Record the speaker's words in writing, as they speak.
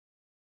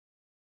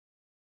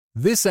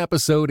This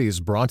episode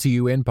is brought to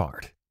you in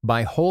part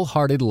by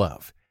Wholehearted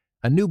Love,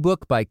 a new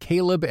book by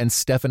Caleb and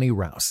Stephanie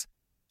Rouse.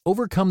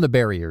 Overcome the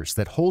barriers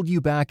that hold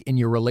you back in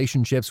your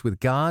relationships with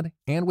God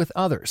and with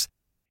others,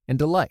 and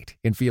delight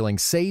in feeling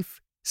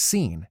safe,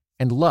 seen,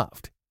 and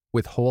loved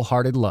with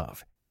Wholehearted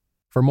Love.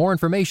 For more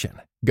information,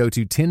 go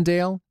to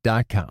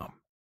Tyndale.com.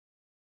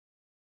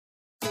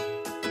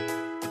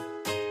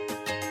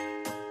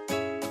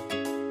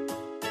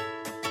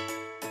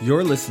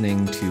 You're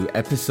listening to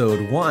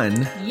episode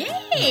 1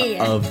 Yay!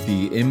 of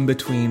the In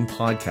Between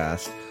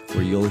podcast,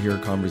 where you'll hear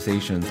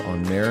conversations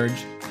on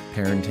marriage,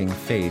 parenting,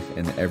 faith,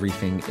 and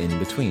everything in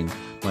between.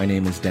 My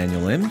name is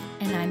Daniel Im.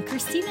 And I'm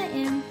Christina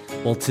Im.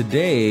 Well,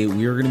 today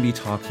we are going to be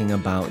talking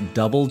about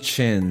double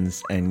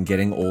chins and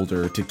getting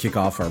older to kick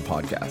off our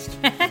podcast.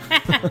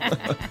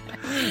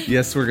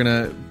 Yes, we're going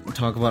to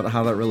talk about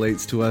how that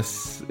relates to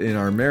us in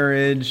our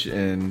marriage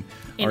and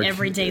in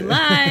everyday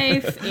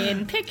life,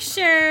 in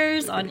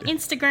pictures, on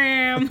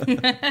Instagram,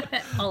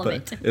 all of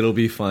it. It'll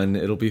be fun.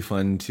 It'll be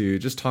fun to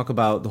just talk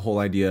about the whole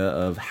idea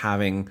of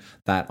having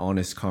that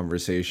honest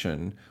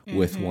conversation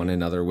with one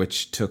another,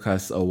 which took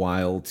us a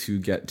while to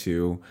get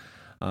to.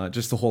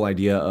 Just the whole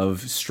idea of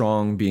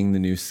strong being the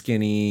new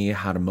skinny,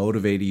 how to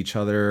motivate each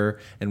other.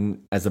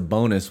 And as a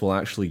bonus, we'll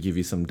actually give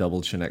you some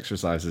double chin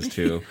exercises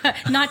too.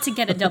 Not to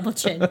get a double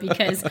chin,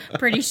 because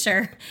pretty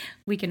sure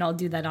we can all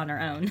do that on our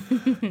own.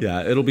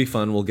 Yeah, it'll be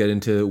fun. We'll get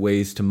into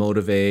ways to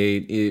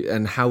motivate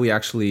and how we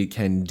actually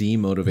can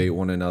demotivate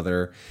one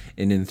another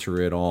in and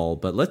through it all.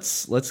 But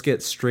let's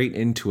get straight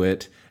into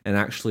it and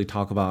actually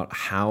talk about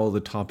how the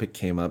topic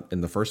came up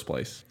in the first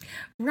place.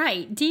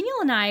 Right.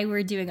 Daniel and I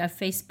were doing a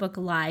Facebook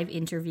Live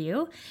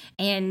interview,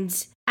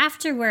 and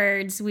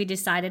afterwards we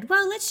decided,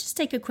 well, let's just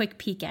take a quick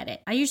peek at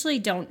it. I usually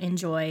don't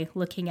enjoy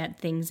looking at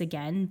things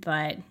again,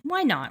 but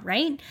why not,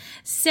 right?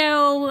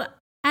 So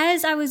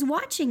as I was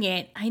watching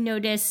it, I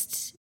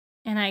noticed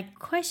and I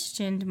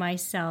questioned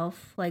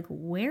myself, like,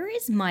 where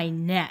is my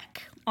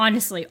neck?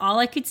 Honestly, all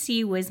I could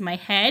see was my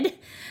head,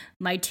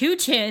 my two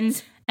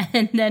chins,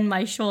 and then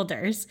my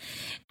shoulders.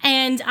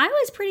 And I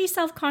was pretty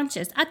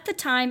self-conscious. At the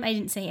time, I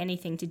didn't say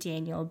anything to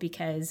Daniel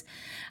because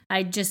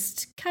I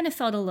just kind of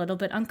felt a little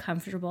bit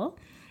uncomfortable.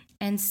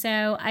 And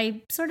so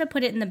I sort of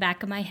put it in the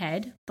back of my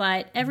head.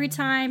 But every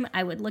time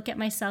I would look at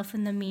myself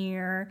in the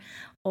mirror,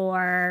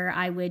 or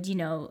I would,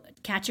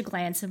 catch a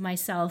glance of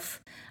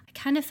myself, I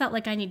kind of felt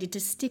like I needed to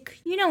stick,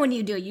 when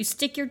you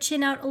stick your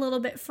chin out a little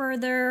bit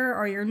further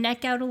or your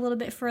neck out a little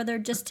bit further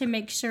just to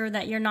make sure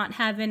that you're not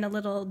having a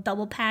little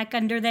double pack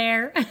under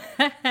there.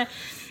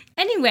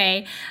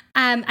 Anyway,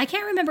 I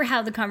can't remember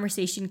how the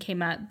conversation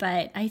came up,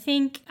 but I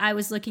think I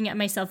was looking at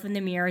myself in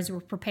the mirror as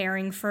we're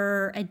preparing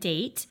for a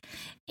date.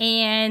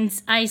 And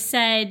I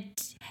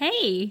said,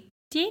 hey,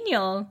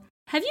 Daniel,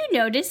 have you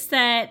noticed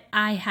that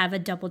I have a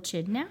double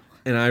chin now?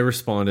 And I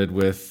responded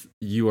with,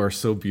 you are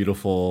so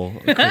beautiful,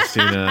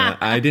 Christina.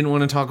 I didn't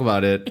want to talk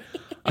about it.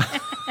 I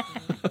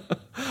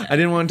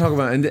didn't want to talk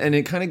about it. And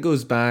it kind of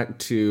goes back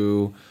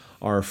to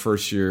our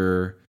first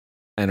year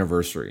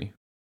anniversary,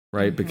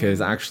 right? Mm-hmm.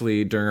 Because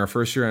actually during our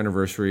first year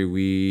anniversary,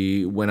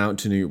 we went out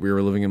to we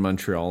were living in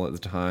Montreal at the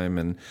time,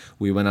 and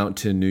we went out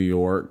to New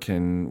York,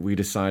 and we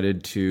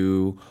decided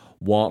to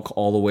walk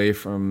all the way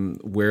from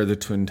where the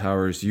Twin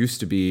Towers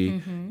used to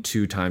be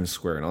to Times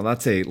Square. Now,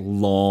 that's a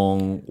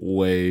long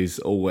ways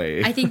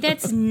away. I think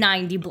that's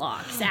 90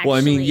 blocks, actually.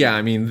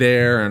 Well,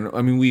 there,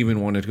 and we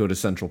even wanted to go to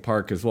Central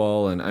Park as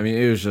well. And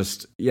it was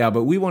just,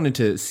 but we wanted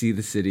to see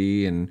the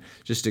city and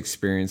just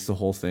experience the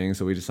whole thing.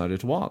 So we decided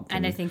to walk.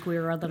 And I think we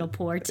were a little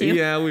poor, too.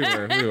 Yeah, we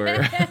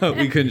were.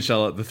 We couldn't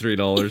shell out the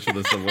 $3 for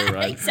the subway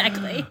ride.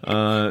 Exactly.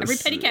 Every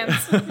penny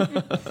counts.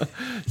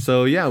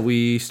 So,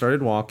 we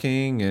started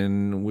walking,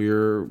 and we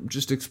were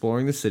just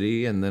exploring the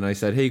city. And then I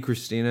said, hey,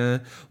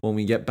 Christina, when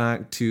we get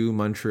back to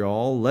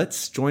Montreal,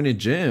 let's join a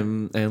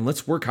gym and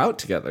let's work out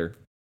together.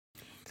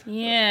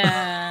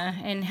 Yeah.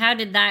 And how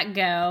did that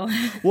go?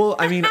 Well,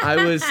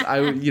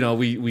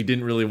 we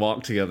didn't really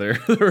walk together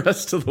the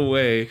rest of the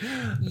way.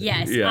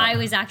 Yes. Yeah. I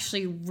was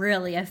actually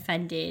really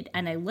offended.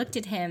 And I looked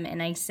at him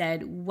and I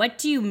said, what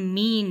do you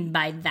mean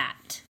by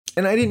that?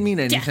 And I didn't mean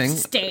anything. Death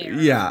stare.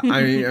 Yeah,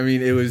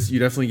 it was, you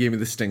definitely gave me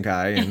the stink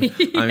eye, and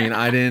yeah.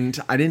 I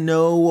didn't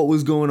know what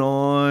was going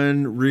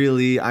on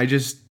really. I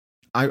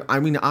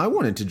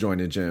wanted to join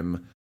a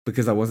gym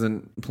because I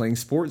wasn't playing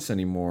sports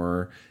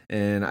anymore,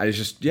 and I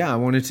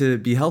wanted to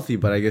be healthy,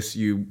 but I guess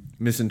you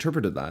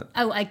misinterpreted that.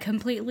 Oh, I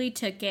completely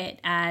took it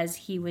as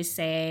he was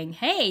saying,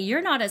 hey,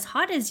 you're not as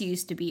hot as you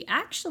used to be.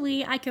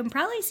 Actually, I can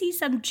probably see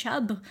some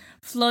chub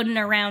floating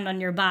around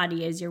on your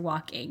body as you're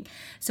walking.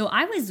 So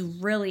I was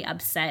really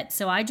upset.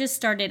 So I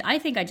just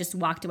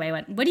walked away. I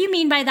went, what do you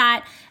mean by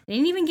that? I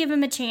didn't even give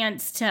him a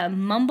chance to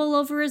mumble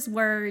over his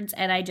words,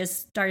 and I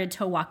just started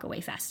to walk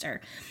away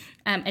faster.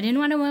 I didn't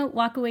want to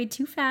walk away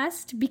too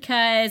fast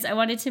because I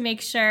wanted to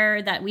make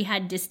sure that we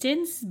had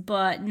distance,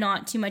 but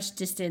not too much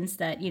distance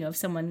that, if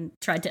someone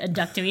tried to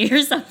abduct me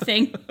or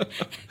something,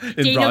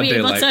 in broad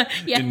daylight,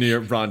 in New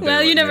York, broad daylight.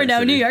 Well, you never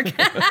know, New York.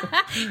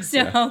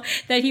 So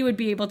that he would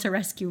be able to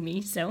rescue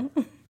me, so...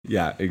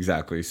 Yeah,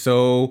 exactly.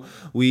 So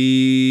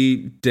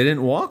we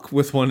didn't walk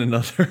with one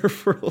another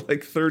for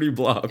like 30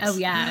 blocks. Oh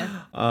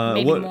yeah,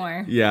 maybe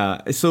more.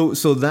 Yeah. So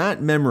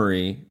that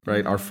memory,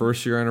 right? Our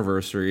first year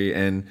anniversary,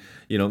 and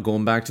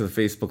going back to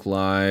the Facebook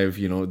Live,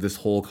 this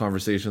whole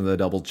conversation of the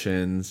double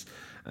chins.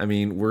 I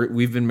mean,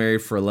 we've been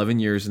married for 11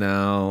 years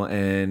now,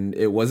 and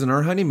it wasn't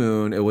our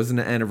honeymoon. It wasn't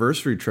an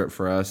anniversary trip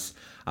for us.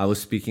 I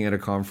was speaking at a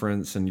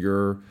conference, and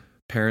your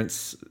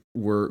parents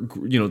were,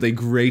 they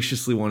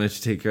graciously wanted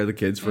to take care of the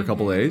kids for a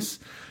couple days.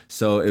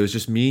 So it was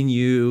just me and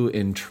you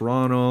in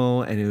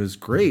Toronto, and it was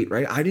great,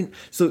 right?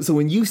 So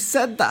when you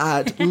said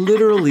that,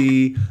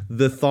 literally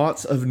the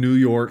thoughts of New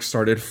York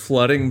started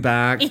flooding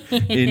back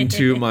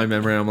into my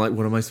memory. I'm like,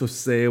 what am I supposed to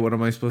say? What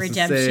am I supposed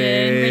to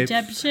say?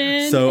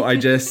 Redemption. So I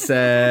just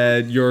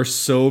said, you're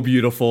so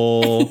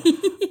beautiful.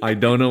 I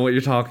don't know what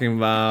you're talking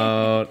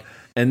about.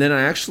 And then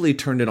I actually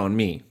turned it on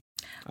me.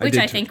 Which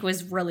I think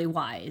was really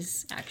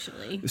wise,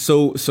 actually.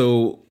 So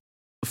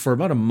for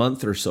about a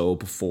month or so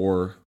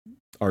before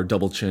our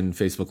double chin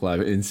Facebook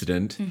Live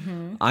incident,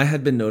 I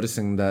had been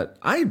noticing that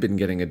I had been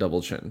getting a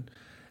double chin.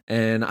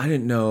 And I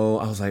didn't know.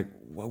 I was like,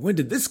 well, when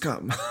did this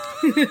come?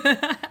 You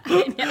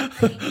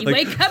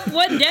wake up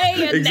one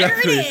day and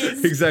there it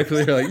is.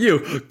 Exactly. You're like,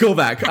 you, go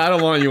back. I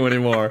don't want you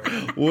anymore.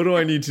 What do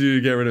I need to do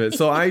to get rid of it?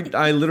 So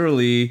I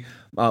literally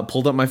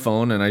pulled up my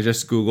phone and I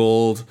just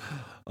Googled,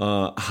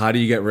 how do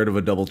you get rid of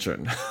a double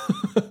chin?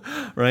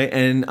 Right.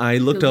 And I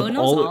looked Google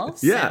up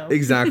knows yeah,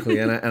 exactly.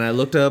 And I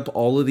looked up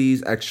all of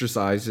these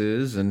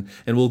exercises, and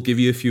we'll give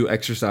you a few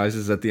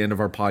exercises at the end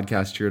of our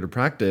podcast here to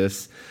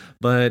practice.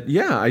 But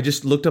yeah, I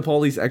just looked up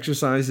all these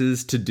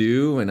exercises to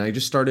do, and I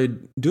just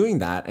started doing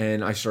that.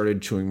 And I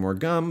started chewing more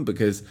gum,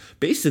 because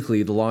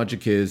basically the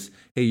logic is,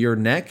 hey, your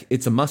neck,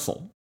 it's a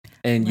muscle.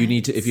 And you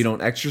need to, if you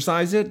don't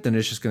exercise it, then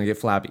it's just going to get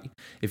flabby.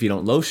 If you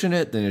don't lotion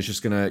it, then it's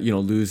just going to,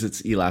 lose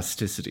its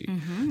elasticity.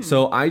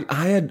 So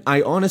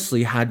I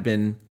honestly had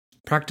been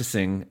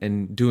practicing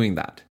and doing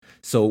that.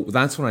 So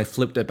that's when I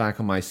flipped it back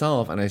on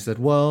myself, and I said,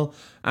 well,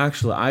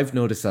 actually, I've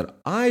noticed that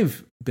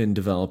I've been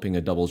developing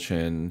a double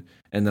chin.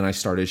 And then I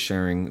started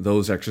sharing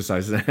those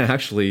exercises. And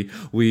actually,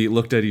 we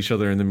looked at each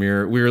other in the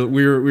mirror. We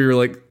were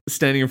like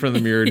standing in front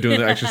of the mirror doing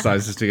the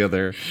exercises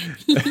together.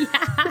 Yeah,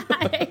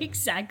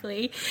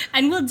 exactly.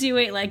 And we'll do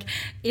it like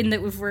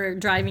if we're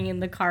driving in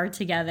the car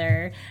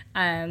together.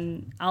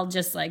 I'll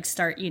just like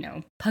start,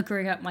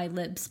 puckering up my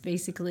lips,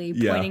 basically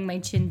pointing my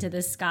chin to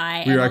the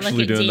sky. We were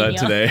actually doing that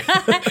today.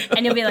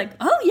 And you'll be like,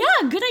 "Oh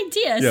yeah, good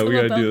idea." Yeah, so we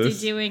we'll gotta both do be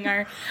doing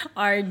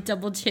our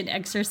double chin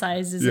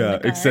exercises. Yeah, in the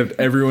car. except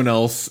everyone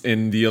else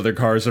in the other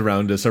cars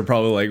around us are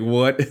probably like,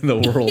 "What in the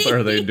world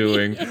are they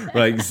doing?"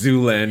 Like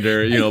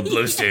Zoolander,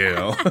 Blue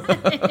Steel.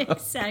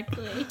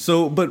 Exactly.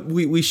 So, but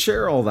we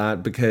share all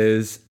that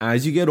because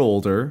as you get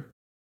older,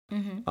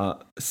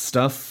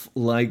 stuff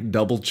like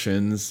double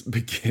chins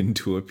begin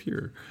to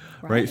appear,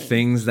 right?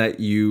 Things that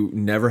you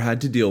never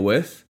had to deal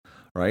with,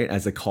 right?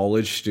 As a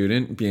college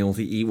student, being able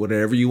to eat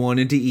whatever you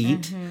wanted to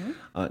eat,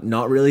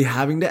 not really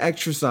having to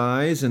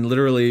exercise, and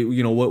literally,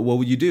 what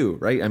would you do,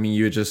 right? I mean,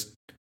 you would just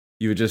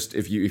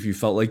if you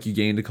felt like you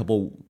gained a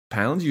couple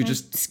pounds, you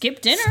just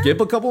skip dinner,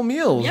 skip a couple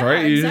meals,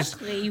 right? You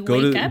exactly.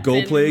 just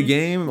go play a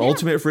game,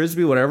 ultimate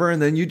frisbee, whatever,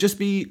 and then you'd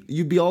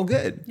be all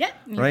good. Yeah,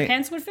 right?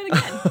 Pants would fit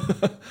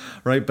again.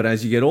 Right, but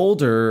as you get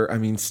older, I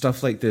mean,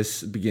 stuff like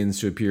this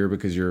begins to appear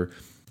because your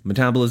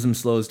metabolism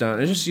slows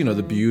down. It's just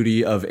the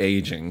beauty of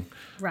aging,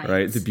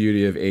 right? The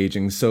beauty of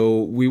aging.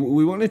 So we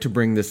wanted to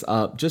bring this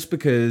up just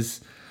because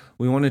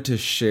we wanted to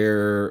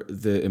share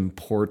the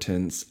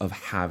importance of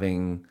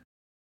having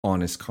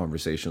honest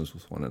conversations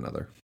with one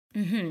another.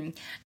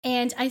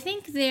 And I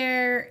think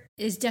there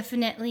is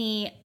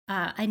definitely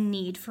a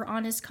need for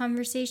honest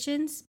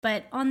conversations.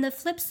 But on the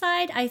flip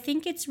side, I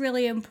think it's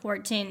really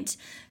important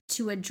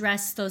to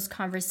address those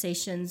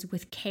conversations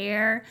with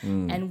care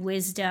and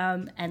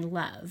wisdom and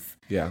love.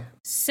 Yeah.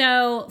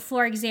 So,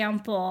 for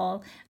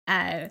example,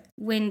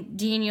 when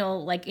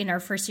Daniel, like in our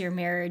first year of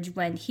marriage,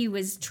 when he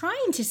was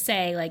trying to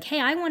say like,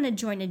 hey, I want to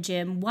join a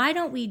gym. Why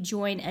don't we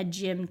join a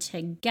gym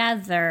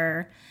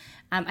together?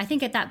 I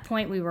think at that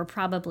point we were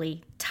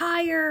probably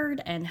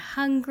tired and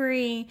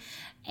hungry,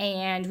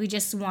 and we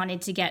just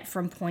wanted to get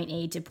from point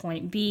A to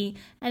point B.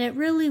 And it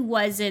really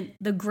wasn't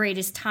the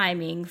greatest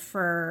timing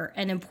for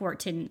an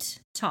important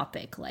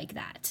topic like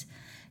that.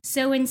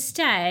 So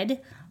instead,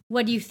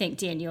 what do you think,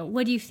 Daniel?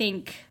 What do you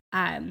think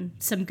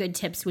some good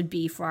tips would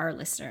be for our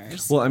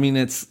listeners? Well, I mean,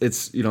 it's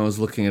I was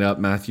looking it up.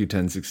 Matthew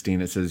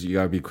 10:16. It says you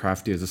gotta be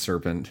crafty as a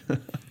serpent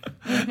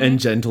and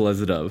gentle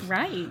as a dove.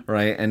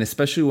 Right. And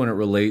especially when it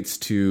relates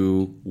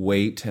to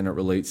weight and it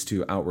relates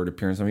to outward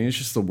appearance. I mean, it's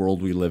just the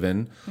world we live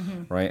in,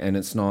 right? And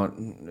it's not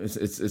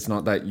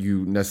that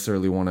you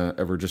necessarily want to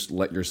ever just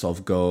let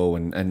yourself go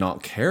and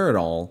not care at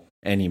all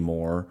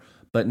anymore.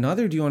 But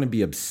neither do you want to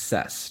be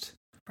obsessed.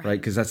 Right,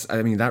 because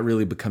that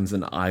really becomes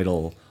an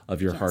idol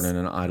of your heart and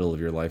an idol of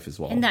your life as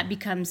well. And that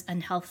becomes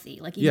unhealthy,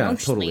 like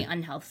emotionally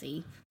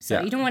unhealthy. So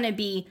you don't want to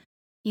be,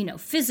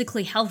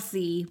 physically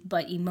healthy,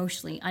 but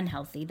emotionally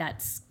unhealthy.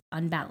 That's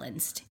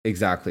unbalanced.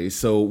 Exactly.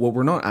 So what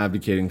we're not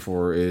advocating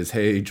for is,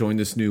 hey, join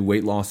this new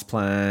weight loss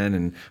plan.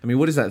 And I mean,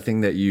 what is that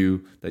thing that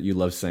you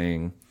love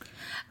saying?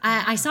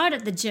 I saw it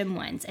at the gym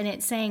once, and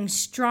it's saying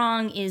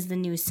strong is the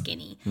new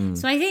skinny.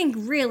 So I think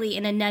really,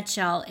 in a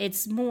nutshell,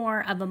 it's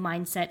more of a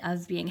mindset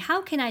of being,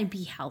 how can I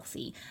be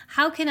healthy?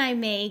 How can I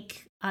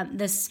make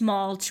the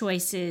small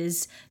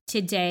choices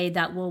today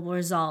that will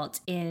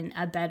result in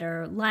a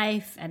better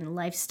life and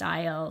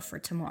lifestyle for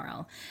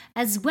tomorrow?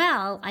 As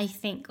well,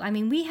 I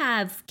mean, we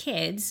have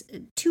kids,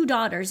 2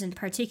 daughters in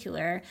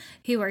particular,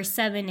 who are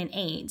 7 and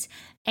 8.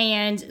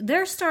 And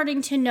they're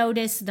starting to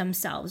notice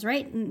themselves,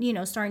 right?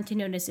 Starting to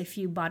notice a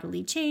few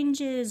bodily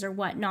changes or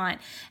whatnot.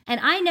 And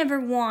I never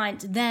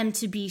want them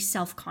to be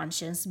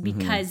self-conscious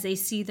because they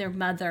see their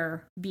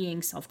mother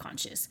being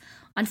self-conscious.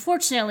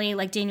 Unfortunately,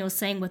 like Daniel was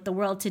saying, with the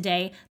world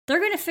today, they're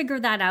going to figure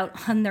that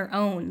out on their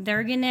own.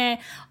 They're going to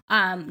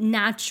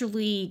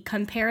naturally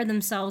compare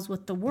themselves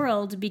with the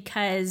world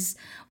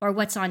or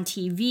what's on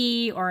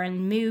TV or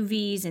in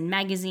movies and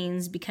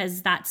magazines,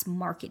 because that's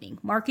marketing.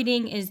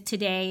 Marketing is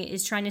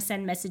trying to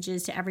send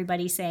messages to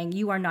everybody saying,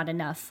 you are not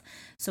enough,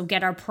 so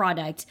get our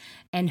product.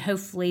 And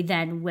hopefully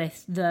then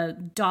with the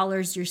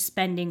dollars you're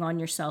spending on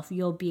yourself,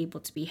 you'll be able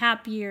to be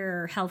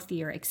happier,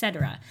 healthier,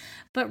 etc.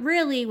 But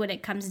really what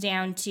it comes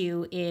down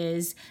to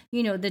is,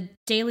 the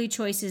daily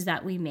choices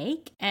that we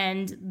make.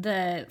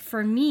 And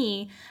for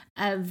me,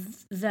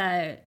 of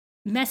the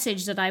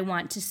message that I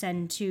want to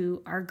send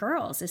to our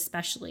girls,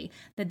 especially,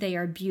 that they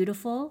are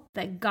beautiful,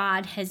 that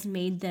God has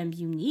made them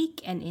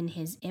unique and in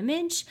his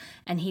image,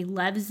 and he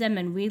loves them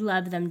and we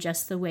love them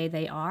just the way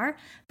they are.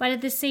 But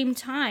at the same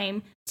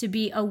time, to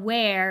be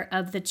aware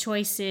of the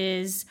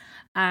choices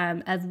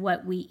of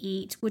what we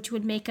eat, which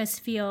would make us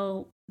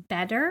feel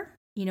better,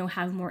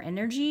 have more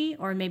energy,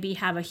 or maybe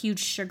have a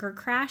huge sugar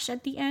crash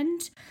at the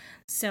end.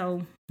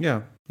 So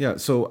yeah.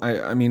 So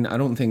I mean, I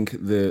don't think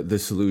the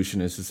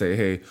solution is to say,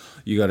 hey,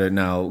 you got to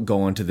now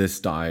go onto this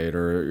diet,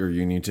 or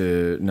you need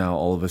to now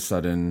all of a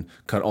sudden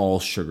cut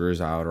all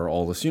sugars out or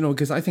all this,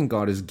 because I think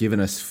God has given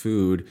us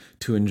food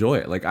to enjoy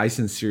it. Like, I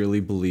sincerely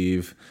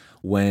believe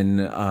when,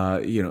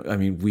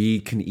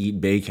 we can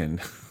eat bacon.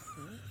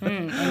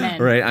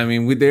 Amen. Right. I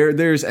mean,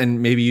 there's,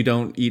 and maybe you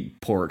don't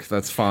eat pork.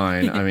 That's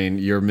fine. I mean,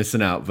 you're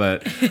missing out.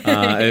 But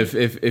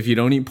if you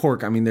don't eat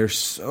pork, I mean, there's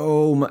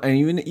so much.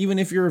 And even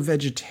if you're a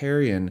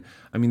vegetarian,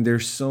 I mean,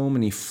 there's so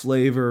many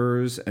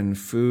flavors and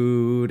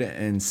food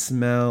and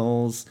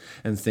smells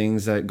and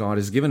things that God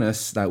has given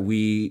us that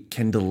we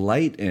can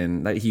delight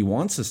in, that he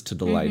wants us to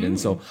delight in.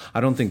 So I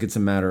don't think it's a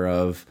matter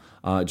of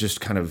just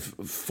kind of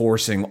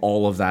forcing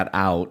all of that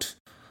out,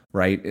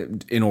 right,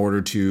 in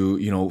order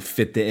to,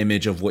 fit the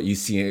image of what you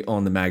see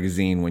on the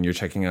magazine when you're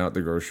checking out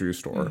the grocery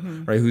store,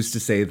 right? Who's to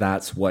say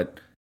that's what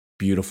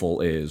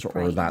beautiful is,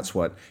 or that's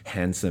what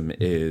handsome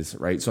is,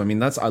 right? So, I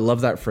mean, I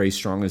love that phrase,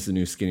 strong is the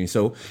new skinny.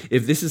 So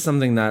if this is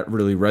something that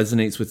really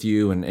resonates with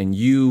you, and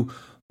you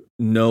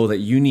know that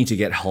you need to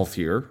get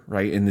healthier,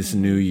 right, in this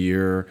new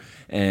year,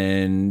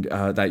 and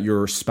that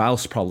your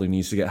spouse probably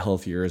needs to get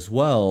healthier as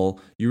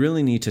well, you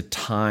really need to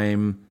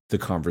time the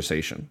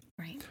conversation.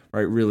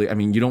 Right, really. I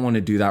mean, you don't want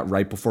to do that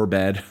right before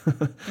bed,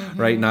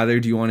 right? Neither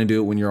do you want to do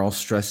it when you're all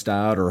stressed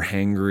out or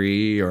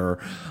hangry,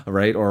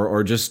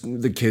 or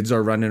just the kids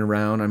are running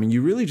around. I mean,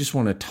 you really just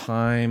want to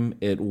time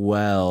it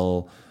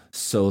well,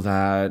 so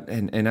that,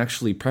 and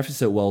actually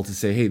preface it well to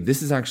say, hey,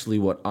 this is actually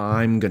what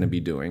I'm going to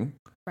be doing.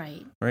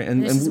 Right.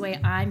 And this is the way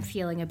I'm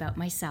feeling about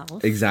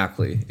myself.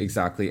 Exactly.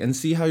 And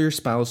see how your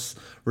spouse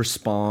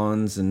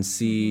responds, and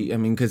see, I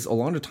mean, because a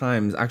lot of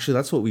times, actually,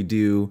 that's what we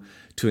do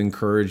to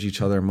encourage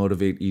each other,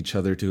 motivate each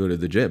other to go to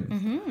the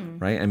gym.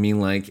 Right. I mean,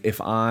 like,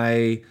 if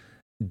I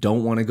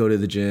don't want to go to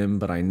the gym,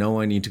 but I know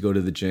I need to go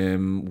to the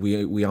gym,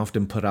 we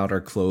often put out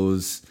our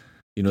clothes,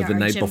 the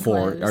night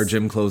before, our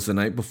gym clothes the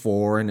night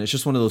before. And it's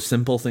just one of those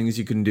simple things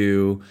you can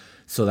do,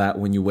 so that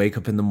when you wake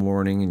up in the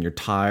morning and you're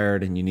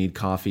tired and you need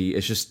coffee,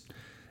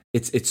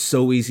 it's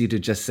so easy to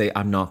just say,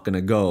 I'm not going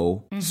to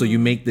go. So you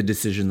make the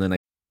decision the night.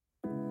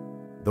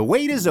 The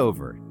wait is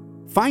over.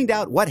 Find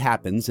out what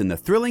happens in the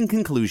thrilling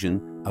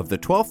conclusion of the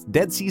 12th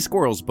Dead Sea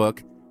Squirrels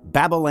book,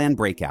 Babylon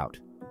Breakout.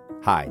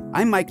 Hi,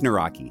 I'm Mike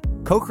Naraki,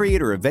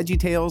 co-creator of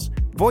VeggieTales,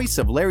 voice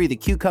of Larry the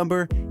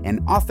Cucumber, and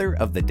author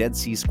of The Dead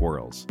Sea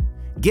Squirrels.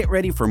 Get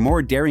ready for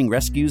more daring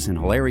rescues and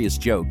hilarious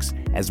jokes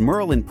as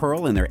Merle and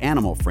Pearl and their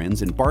animal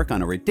friends embark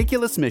on a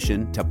ridiculous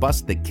mission to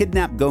bust the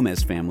kidnapped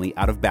Gomez family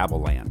out of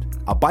Babylon,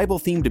 a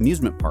Bible-themed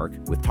amusement park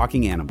with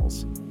talking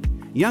animals.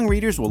 Young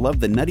readers will love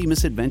the nutty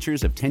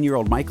misadventures of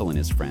 10-year-old Michael and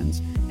his friends,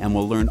 and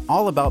will learn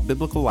all about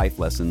biblical life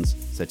lessons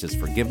such as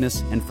forgiveness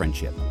and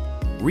friendship.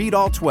 Read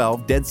all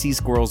 12 Dead Sea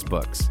Squirrels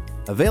books.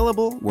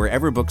 Available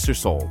wherever books are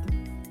sold.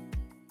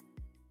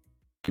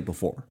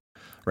 Before,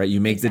 right? You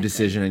make the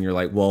decision and you're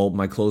like, well,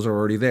 my clothes are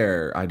already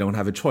there. I don't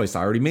have a choice.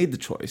 I already made the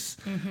choice.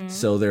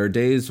 So there are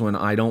days when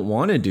I don't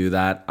want to do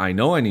that. I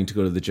know I need to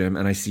go to the gym,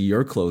 and I see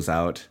your clothes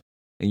out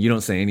and you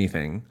don't say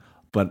anything.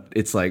 but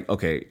it's like,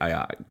 okay,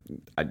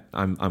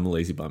 I'm a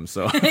lazy bum,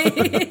 so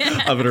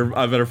I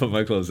better put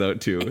my clothes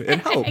out too. It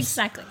helps.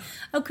 Exactly.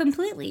 Oh,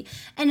 completely.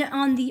 And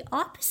on the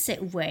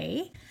opposite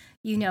way,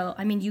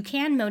 you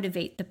can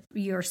motivate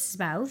your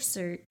spouse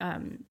or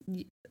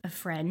a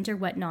friend or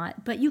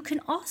whatnot, but you can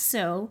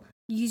also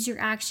use your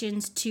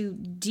actions to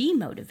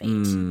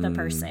demotivate the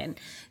person.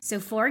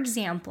 So, for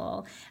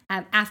example,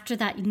 after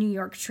that New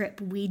York trip,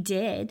 we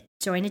did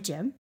join a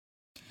gym.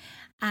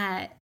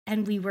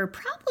 And we were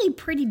probably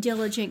pretty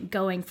diligent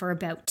going for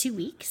about 2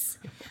 weeks.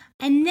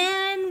 And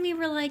then we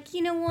were like,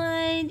 you know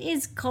what?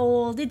 It's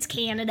cold. It's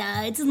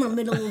Canada. It's in the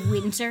middle of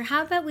winter.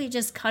 How about we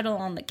just cuddle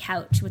on the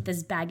couch with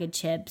this bag of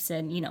chips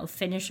and,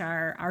 finish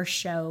our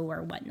show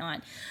or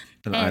whatnot.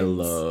 And I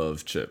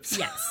love chips.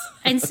 Yes.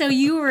 And so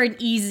you were an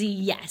easy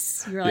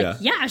yes. You were like,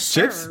 yeah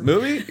sure. Chips?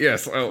 Movie?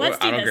 Yes. Oh, Let's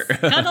do this.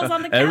 Care. Cuddles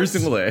on the couch. Every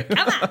single day.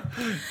 Come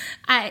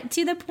on.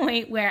 To the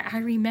point where I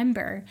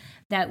remember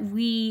that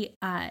we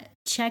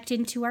checked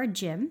into our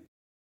gym.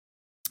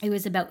 It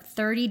was about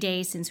 30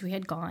 days since we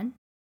had gone.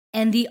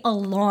 And the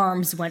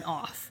alarms went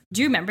off.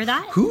 Do you remember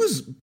that?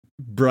 Whose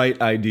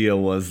bright idea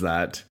was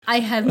that? I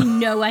have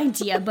no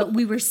idea, but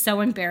we were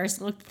so embarrassed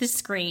to look at the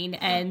screen,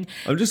 and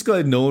I'm just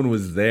glad no one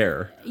was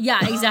there. Yeah,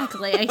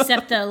 exactly.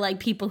 Except the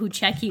people who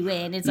check you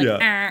in. It's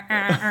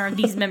like,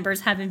 these members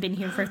haven't been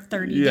here for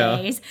 30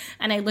 days.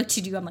 And I looked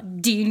at you, I'm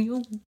like,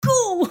 Daniel,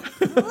 go!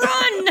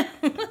 Run!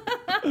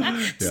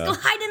 Just go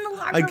hide in the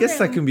locker room. I guess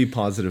that can be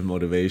positive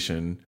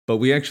motivation, but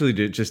we actually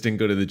didn't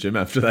go to the gym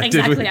after that,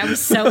 exactly. did we? I was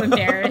so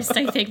embarrassed.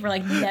 I think we're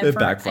like,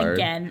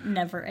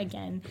 never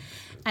again.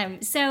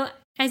 So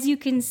as you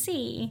can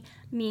see,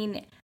 I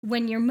mean,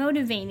 when you're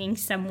motivating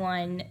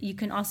someone, you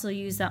can also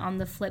use that on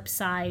the flip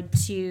side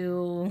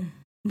to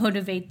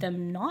motivate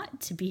them not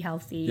to be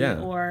healthy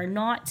or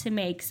not to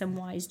make some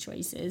wise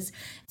choices.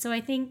 So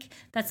I think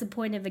that's the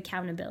point of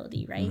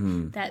accountability, right?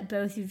 Mm-hmm. That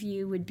both of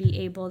you would be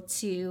able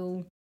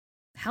to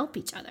help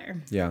each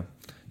other. Yeah.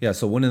 Yeah.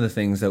 So one of the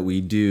things that we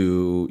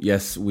do,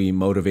 yes, we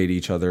motivate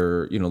each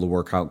other, the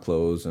workout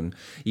clothes, and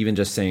even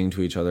just saying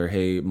to each other,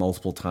 hey,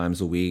 multiple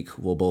times a week,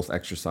 we'll both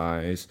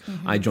exercise.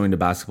 Mm-hmm. I joined a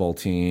basketball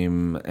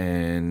team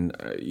and,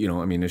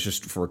 it's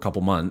just for a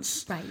couple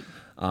months. Right.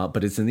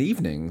 But it's in the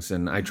evenings,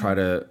 and I try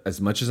to,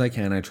 as much as I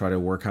can, I try to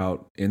work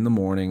out in the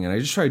morning, and I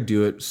just try to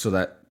do it so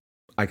that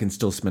I can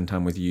still spend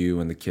time with you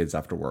and the kids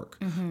after work,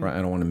 right?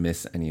 I don't want to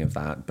miss any of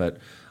that. But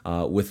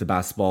with the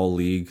basketball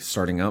league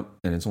starting up,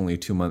 and it's only a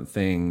 2-month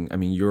thing, I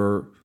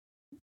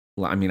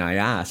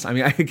asked.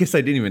 I guess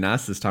I didn't even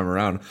ask this time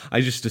around. I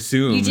just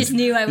assumed. You just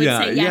knew I would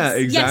say yes. Yeah,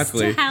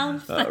 exactly. Yes to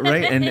health.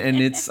 Right,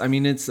 and it's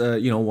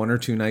 1 or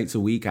 2 nights a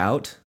week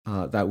out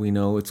that we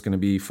know it's going to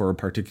be for a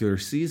particular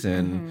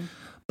season. Mm-hmm.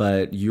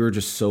 But you're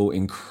just so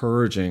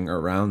encouraging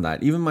around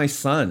that. Even my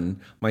son,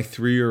 my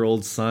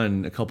 3-year-old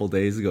son, a couple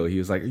days ago, he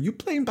was like, "Are you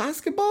playing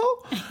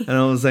basketball?" And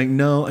I was like,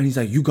 "No." And he's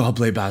like, "You gotta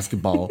play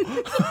basketball."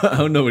 I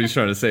don't know what he's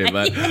trying to say,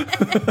 but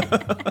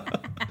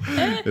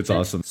it's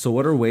awesome. So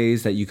what are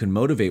ways that you can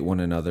motivate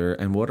one another,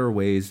 and what are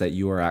ways that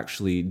you are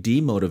actually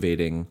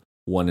demotivating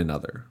one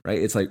another, right?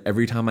 It's like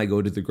every time I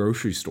go to the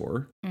grocery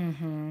store,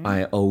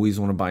 I always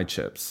want to buy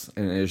chips.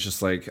 And it's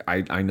just like,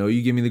 I know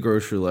you give me the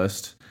grocery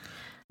list,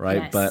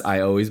 right? Yes. But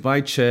I always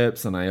buy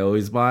chips, and I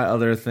always buy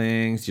other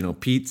things,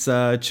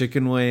 pizza,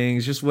 chicken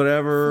wings, just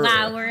whatever.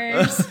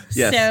 Flowers.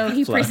 Yes, so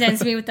he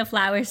presents me with the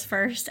flowers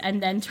first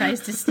and then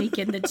tries to sneak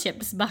in the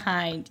chips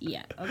behind.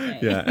 Yeah, okay.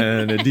 Yeah,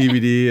 and a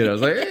DVD, and I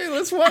was like, hey,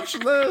 let's watch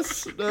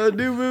this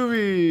new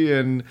movie.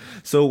 And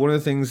so one of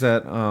the things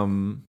that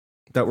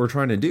we're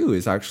trying to do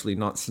is actually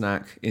not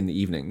snack in the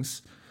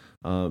evenings.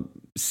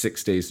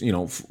 6 days,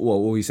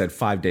 we said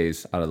 5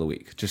 days out of the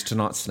week, just to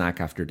not snack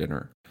after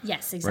dinner.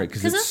 Yes, exactly.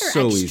 Because those are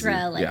so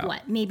extra, easy.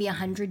 what, maybe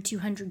 100,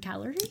 200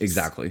 calories?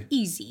 Exactly.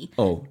 Easy.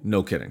 Oh,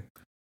 no kidding.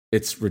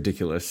 It's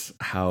ridiculous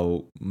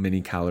how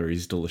many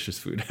calories delicious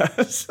food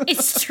has.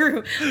 It's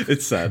true.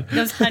 It's sad.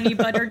 Those honey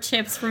butter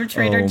chips from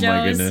Trader Joe's. Oh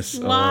my goodness.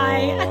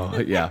 Why? Oh,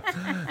 yeah.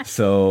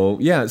 So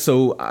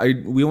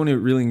we want to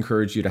really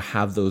encourage you to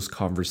have those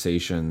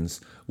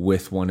conversations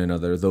with one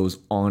another, those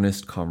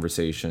honest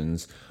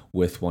conversations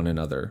with one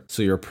another.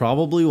 So you're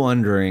probably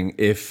wondering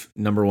if,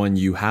 number one,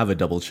 you have a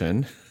double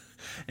chin,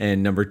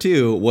 and number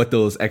two, what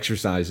those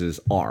exercises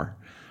are.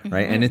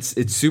 Right. And it's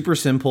super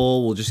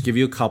simple. We'll just give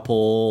you a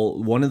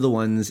couple. One of the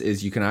ones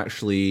is you can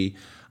actually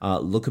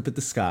look up at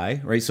the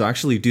sky. Right. So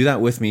actually do that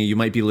with me. You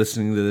might be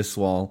listening to this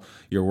while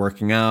you're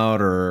working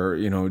out or,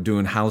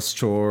 doing house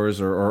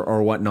chores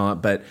or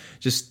whatnot. But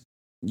just,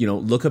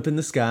 look up in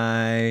the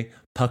sky,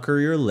 pucker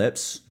your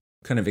lips,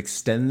 kind of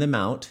extend them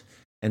out.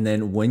 And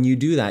then when you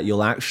do that,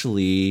 you'll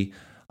actually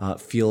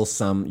feel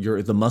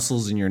the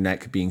muscles in your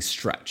neck being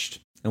stretched.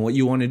 And what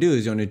you want to do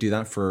is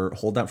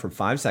hold that for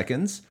 5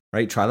 seconds,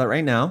 right? Try that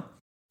right now.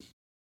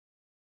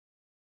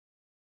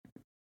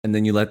 And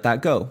then you let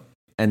that go.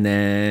 And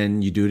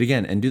then you do it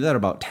again and do that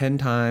about 10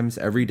 times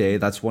every day.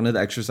 That's one of the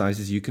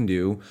exercises you can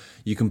do.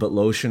 You can put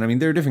lotion. I mean,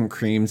 there are different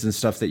creams and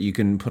stuff that you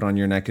can put on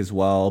your neck as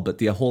well. But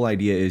the whole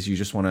idea is you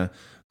just want to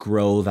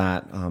grow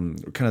that,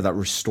 kind of that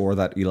restore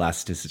that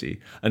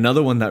elasticity.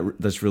 Another one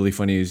that's really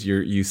funny is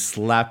you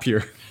slap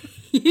your,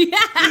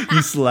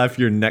 you slap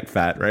your neck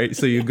fat, right?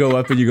 So you go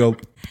up and you go,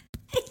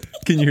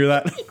 can you hear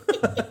that?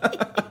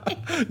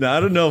 Now,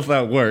 I don't know if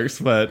that works,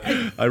 but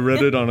I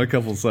read it on a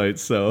couple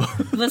sites, so.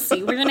 We'll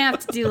see. We're going to have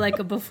to do like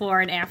a before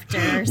and after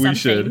or something, we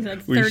should.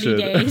 like 30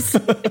 days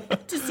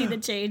to see the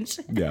change.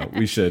 Yeah,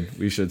 we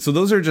should. So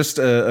those are just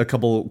a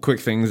couple quick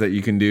things that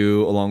you can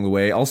do along the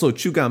way. Also,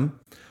 chew gum,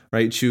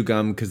 right? Chew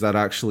gum, because that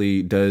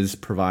actually does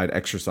provide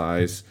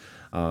exercise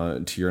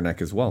to your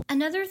neck as well.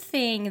 Another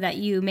thing that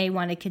you may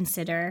want to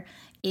consider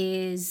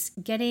is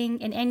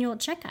getting an annual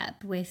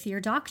checkup with your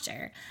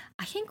doctor.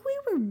 I think we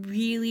were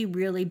really,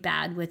 really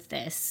bad with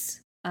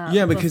this.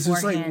 Yeah, because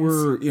it's like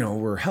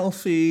we're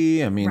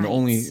healthy. I mean, the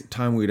only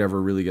time we'd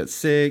ever really get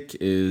sick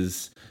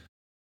is,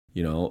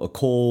 a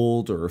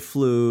cold or a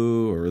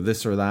flu or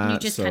this or that. And you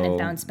just kind of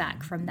bounce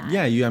back from that.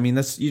 Yeah,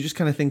 you just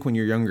kind of think when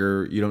you're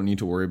younger, you don't need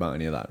to worry about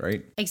any of that,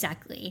 right?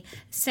 Exactly.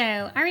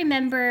 So I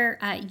remember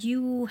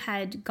you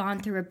had gone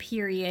through a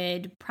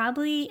period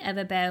probably of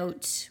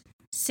about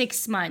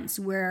 6 months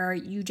where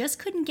you just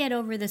couldn't get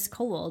over this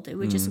cold. It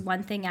was just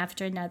one thing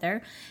after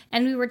another.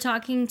 And we were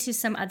talking to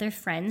some other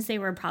friends. They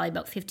were probably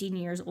about 15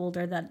 years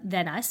older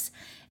than us.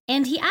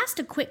 And he asked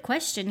a quick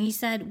question. He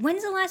said,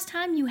 when's the last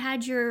time you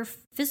had your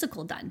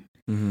physical done?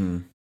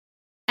 Mm-hmm.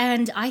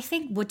 And I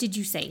think, what did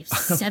you say?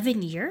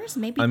 7 years?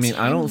 Maybe 10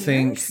 I don't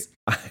years?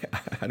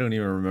 I don't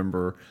even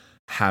remember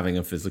having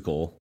a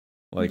physical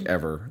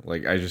ever.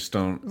 I just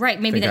don't.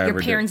 Right. Maybe that your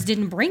parents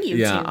didn't bring you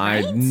to. Yeah, right?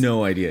 I had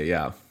no idea.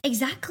 Yeah.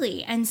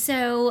 Exactly. And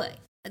so,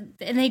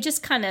 and they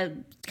just kind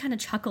of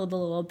chuckled a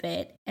little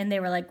bit, and they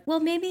were like, well,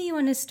 maybe you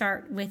want to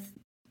start with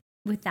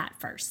that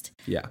first.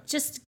 Yeah.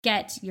 Just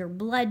get your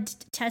blood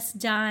test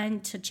done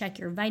to check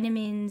your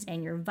vitamins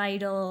and your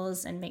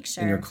vitals and make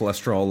sure. And your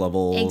cholesterol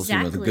levels,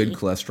 exactly. The good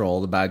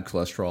cholesterol, the bad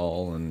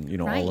cholesterol,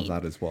 and, all of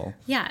that as well.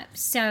 Yeah.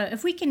 So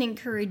if we can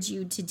encourage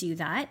you to do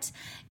that,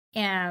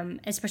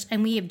 especially,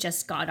 and we have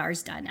just got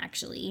ours done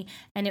actually,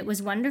 and it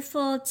was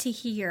wonderful to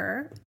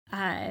hear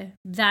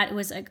that it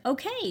was like,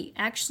 okay,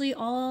 actually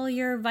all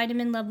your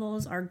vitamin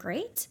levels are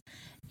great,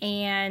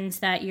 and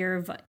that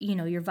your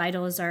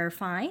vitals are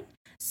fine,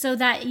 so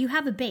that you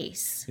have a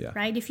base,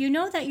 right? If you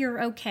know that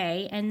you're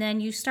okay, and then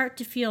you start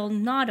to feel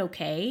not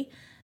okay,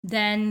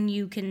 then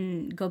you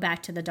can go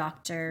back to the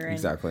doctor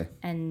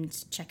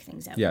and check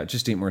things out. Yeah,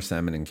 just eat more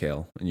salmon and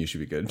kale, and you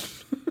should be good.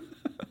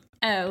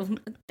 Oh,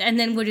 and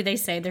then what do they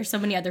say? There's so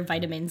many other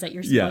vitamins that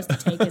you're supposed to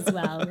take as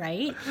well,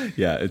 right?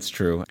 Yeah, it's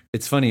true.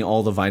 It's funny,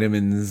 all the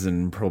vitamins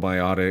and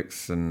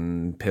probiotics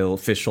and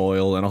fish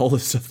oil and all the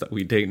stuff that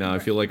we take now, I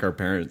feel like our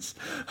parents.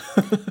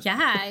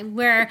 Yeah,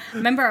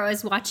 remember I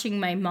was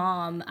watching my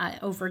mom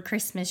over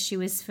Christmas. She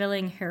was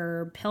filling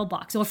her pill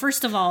box. Well,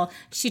 first of all,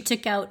 she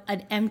took out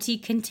an empty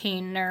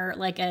container,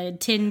 like a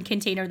tin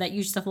container that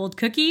used to hold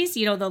cookies,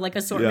 the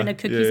assortment of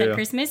cookies at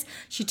Christmas.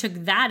 She took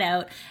that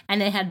out,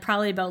 and it had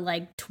probably about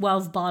 12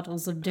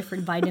 bottles of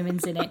different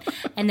vitamins in it.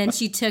 And then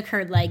she took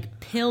her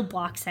pill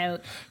box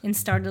out and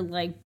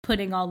started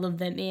putting all of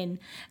them in.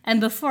 And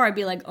before I'd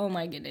be like, oh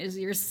my goodness,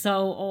 you're so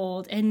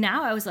old. And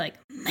now I was like,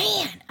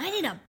 man, I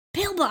need a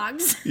pill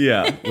box.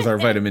 Yeah, with our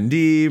vitamin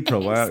D,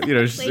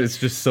 probiotics. Exactly. It's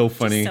just so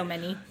funny. Just so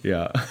many.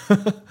 Yeah.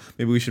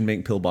 Maybe we should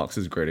make pill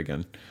boxes great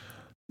again.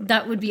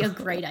 That would be a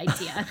great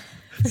idea.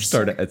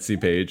 Start an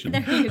Etsy page.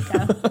 There you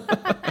go.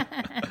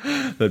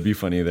 That'd be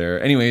funny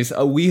there. Anyways,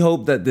 we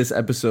hope that this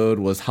episode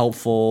was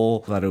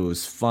helpful, that it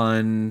was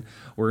fun.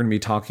 We're going to be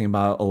talking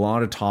about a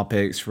lot of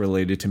topics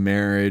related to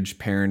marriage,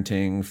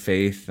 parenting,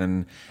 faith,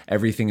 and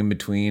everything in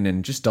between.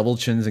 And just double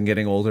chins and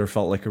getting older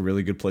felt like a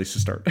really good place to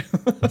start.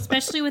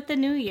 Especially with the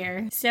new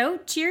year. So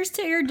cheers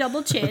to your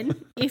double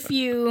chin if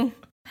you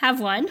have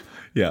one.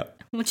 Yeah.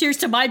 Well, cheers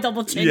to my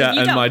double chin. Yeah,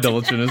 and my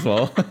double chin as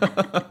well.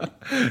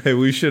 Hey,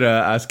 we should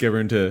ask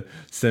everyone to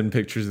send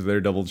pictures of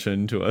their double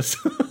chin to us.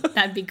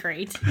 That'd be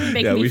great.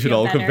 We should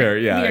all compare.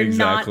 Yeah,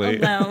 exactly. We are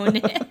not alone.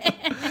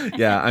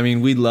 Yeah, I mean,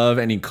 we'd love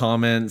any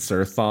comments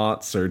or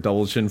thoughts or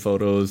double chin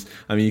photos.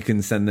 I mean, you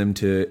can send them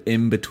to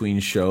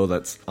InBetweenShow.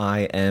 That's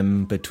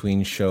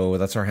IMBetweenShow.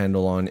 That's our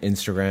handle on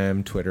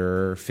Instagram,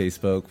 Twitter,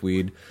 Facebook.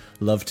 We'd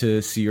love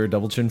to see your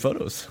double chin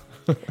photos.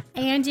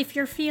 And if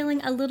you're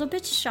feeling a little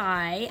bit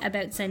shy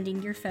about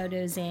sending your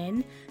photos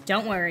in,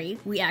 don't worry.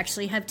 We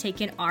actually have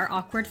taken our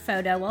awkward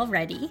photo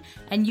already,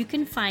 and you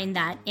can find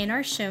that in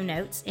our show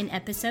notes in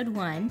episode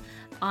 1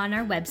 on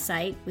our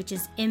website, which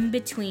is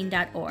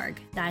inbetween.org.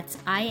 That's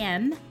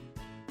imbetween.org.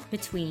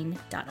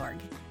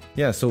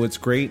 Yeah, so what's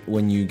great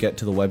when you get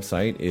to the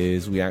website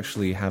is we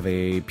actually have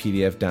a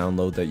PDF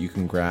download that you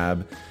can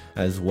grab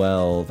as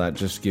well that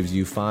just gives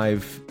you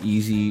 5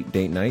 easy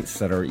date nights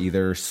that are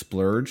either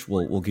splurge.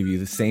 We'll give you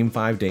the same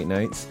 5 date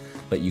nights,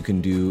 but you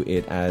can do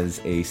it as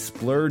a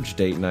splurge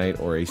date night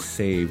or a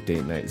save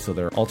date night. So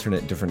there are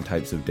alternate different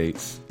types of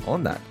dates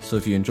on that. So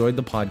if you enjoyed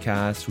the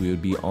podcast, we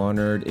would be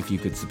honored if you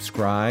could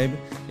subscribe,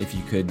 if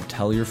you could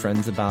tell your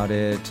friends about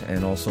it,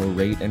 and also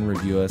rate and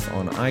review us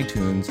on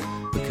iTunes,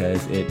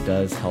 because it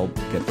does help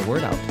get the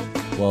word out.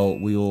 Well,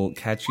 we will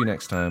catch you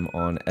next time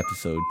on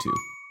episode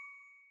 2.